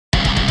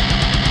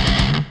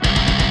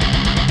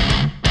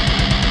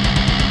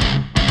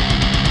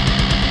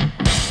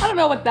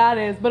know what that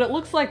is, but it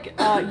looks like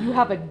you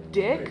have a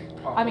dick.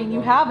 I mean,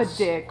 you have a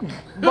dick,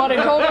 but it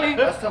totally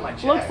looks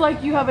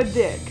like you have a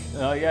dick.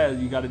 Oh yeah,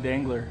 you got a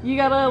dangler. You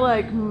gotta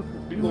like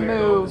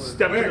move.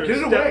 Step to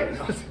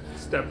the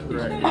step to the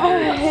right.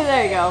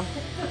 There you go.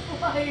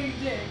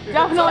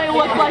 Definitely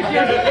look like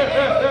you're.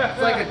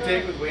 It's like a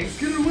dick with wings.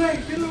 Get it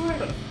away, get it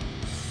away.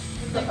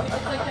 It's like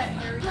that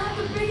hairy. Grab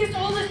the biggest,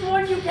 oldest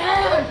one you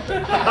can.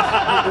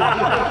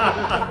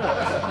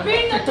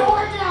 Beat the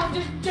door down.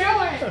 Just do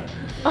it.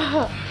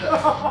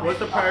 What's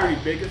the priority,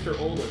 biggest or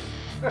oldest?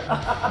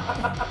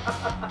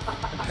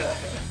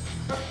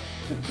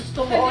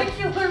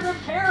 Penicular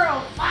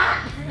reparo.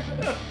 Fuck.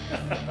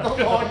 The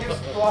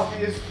longest,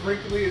 floppiest,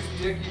 wrinkliest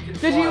dick you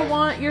can Did you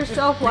want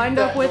yourself lined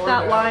up with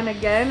that line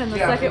again in the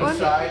second one?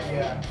 Side,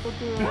 yeah.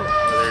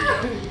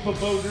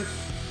 Boner.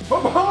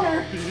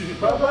 Boner.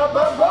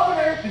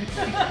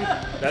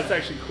 That's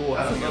actually cool.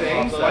 Why do you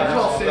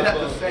all say that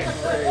the same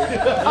way?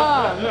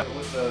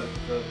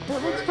 That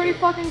looks pretty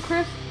fucking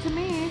crisp to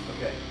me.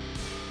 Okay.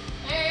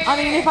 I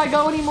mean, if I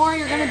go anymore,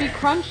 you're gonna be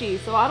crunchy,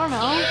 so I don't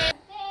know.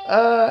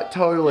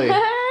 Totally.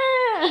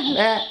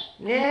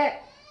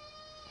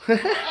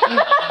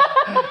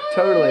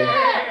 Totally.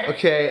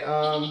 Okay,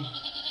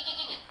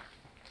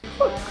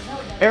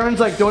 Aaron's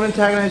like, don't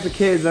antagonize the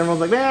kids, and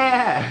everyone's like,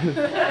 nah.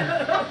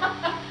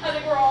 I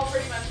think we're all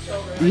pretty much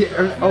children.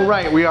 Yeah, oh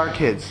right, we are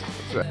kids.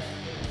 That's right.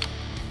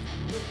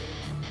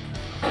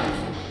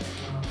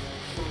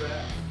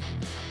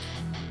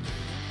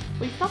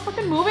 Will you stop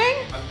fucking moving?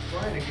 I'm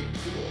trying to get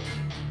cool.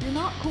 You're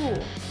not cool.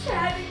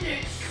 Trying to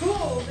get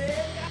cool,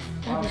 man.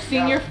 Have you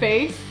seen your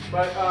face?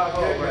 But,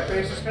 your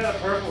face is kind of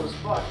purple as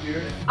fuck,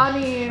 dude. I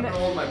mean, I'm gonna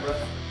hold my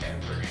breath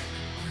forever.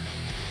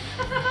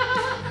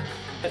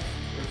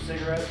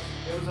 Cigarettes.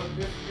 It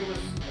was,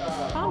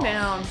 calm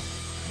down.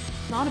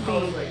 It's not a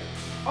bee.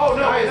 Oh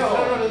no,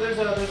 no, there's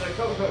a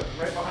coat hook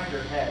right behind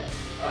your head.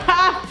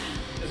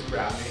 Just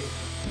grab me.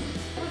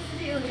 What's the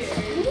deal here?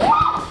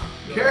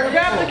 Careful.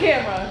 Grab the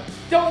camera.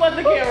 Don't let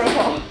the camera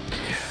fall.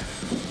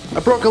 I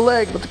broke a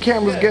leg, but the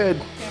camera's good.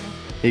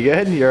 You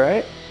good? You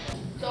alright?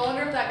 So I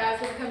wonder if that guy's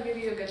gonna come give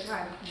you a good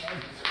time.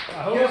 I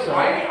hope so.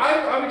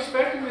 I'm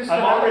expecting this.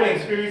 I'm already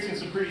experiencing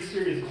some pretty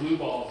serious blue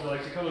balls. They're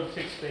like the color of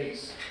Tick's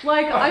face.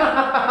 Like,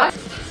 I'm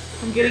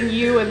getting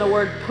you and the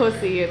word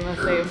pussy in the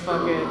same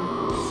fucking.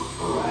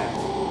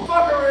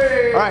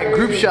 Fuckery! Alright,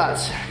 group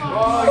shots.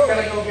 Oh, you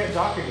gotta go get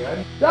Doc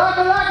again. Doc,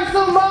 I like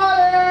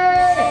somebody!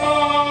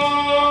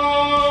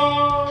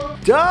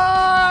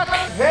 Doc!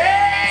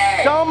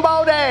 Hey!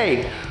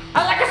 Somebody!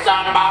 I like a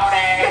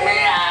somebody! Come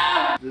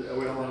here! Are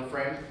we all in the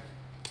frame?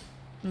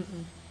 No.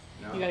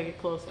 You gotta get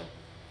closer.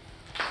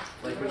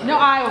 Like, No,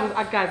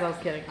 guys, I was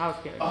kidding. I was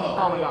kidding.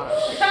 Oh my god.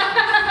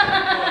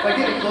 By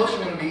getting closer,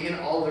 we're gonna be in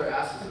all their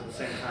asses at the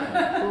same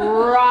time.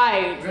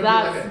 Right.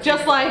 That's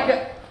just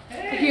like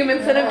human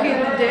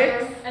centipede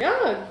dicks.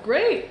 Yeah,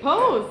 great.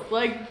 Pose.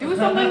 Like, do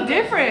something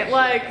different.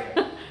 Like,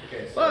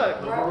 Okay, so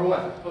look. number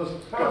one. Pose.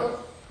 Go.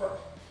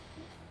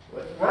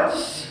 What?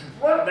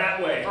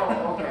 That way.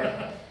 Oh,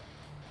 okay.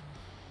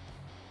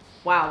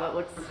 Wow, that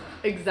looks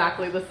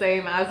exactly the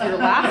same as your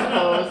last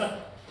pose.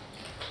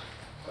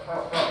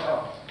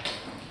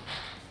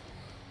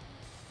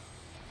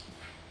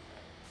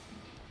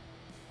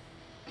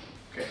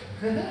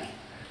 Okay.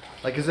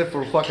 Like as if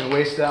we're fucking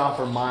wasted off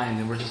our mind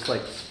and we're just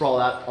like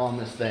sprawled out on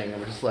this thing and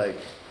we're just like,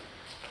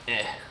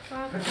 eh.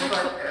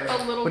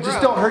 A little But just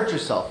gross. don't hurt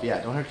yourself. Yeah,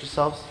 don't hurt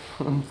yourselves.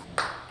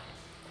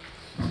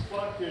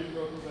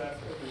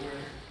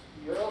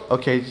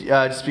 Okay,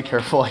 just be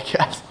careful, I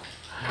guess.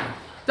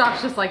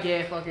 Doc's just like,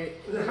 yeah, fuck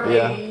it.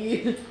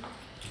 Yeah.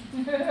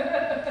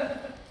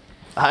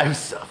 I've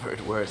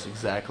suffered worse,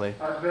 exactly.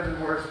 I've been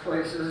in worse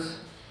places.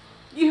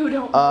 You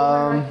don't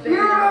know. You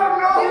don't know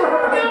where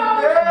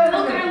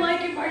Look, I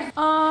like it by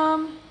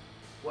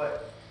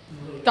What?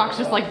 Doc's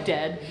just like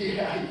dead.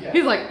 Yeah.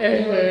 He's like, You're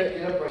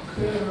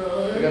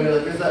gonna be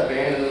like, there's that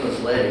band and then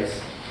those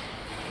legs.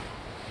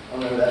 I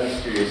don't know who that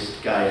mysterious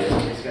guy is.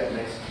 He's got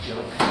nice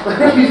junk.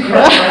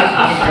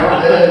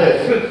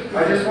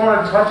 I just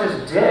want to touch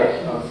his dick.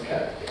 Oh, it's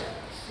kind of,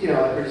 you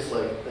know, we're just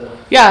like,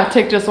 yeah,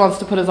 Tick just wants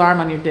to put his arm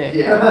on your dick.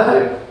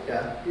 yeah,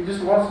 yeah. He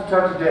just wants to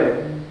touch a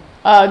dick.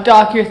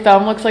 Doc, your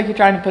thumb looks like you're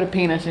trying to put a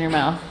penis in your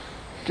mouth.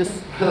 Just.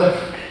 You're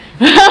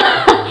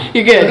good.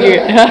 You're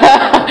good.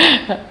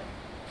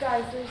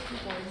 Guys, there's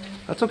people.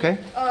 That's okay.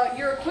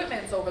 Your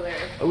equipment's over there.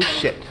 Oh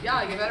shit.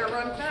 Yeah, you better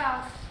run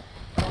fast.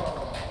 We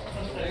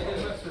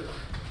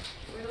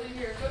leave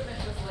your equipment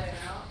just laying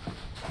out.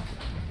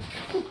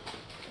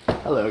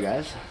 Hello,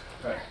 guys.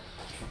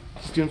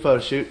 Just doing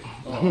photo shoot.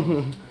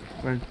 We're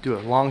gonna do a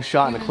long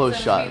shot and a close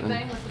shot. Same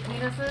thing with the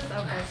penises?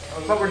 Okay.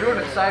 But we're doing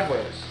it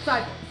sideways.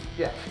 Sideways.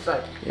 Yeah,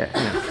 side. Yeah.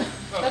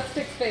 That's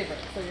Tick's favorite,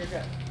 so you're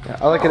good. Yeah,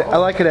 I like it. I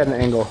like it at an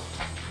angle.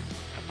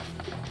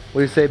 What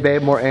do you say,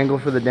 babe? More angle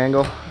for the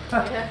dangle.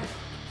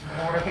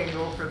 More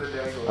angle for the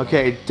dangle.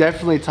 Okay,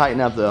 definitely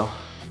tighten up though.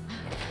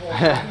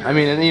 I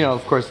mean, and, you know,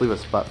 of course, leave a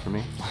spot for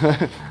me. No, you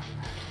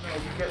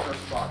get no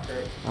spot,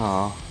 right?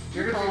 Aw.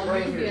 You're gonna be You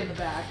right can be here. in the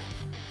back.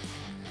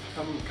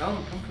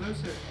 Come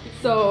closer.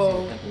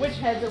 So, which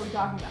heads are we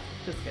talking about?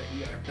 Just kidding.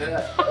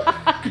 Yeah.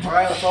 All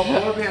right, let's all pull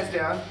our pants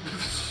down.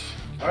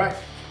 All right,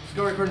 let's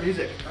go record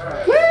music. All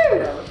right. Woo!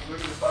 Yeah,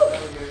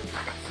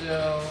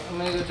 so I'm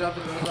gonna go drop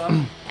the girls off.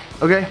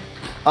 Okay.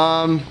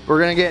 We're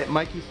gonna get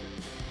Mikey's.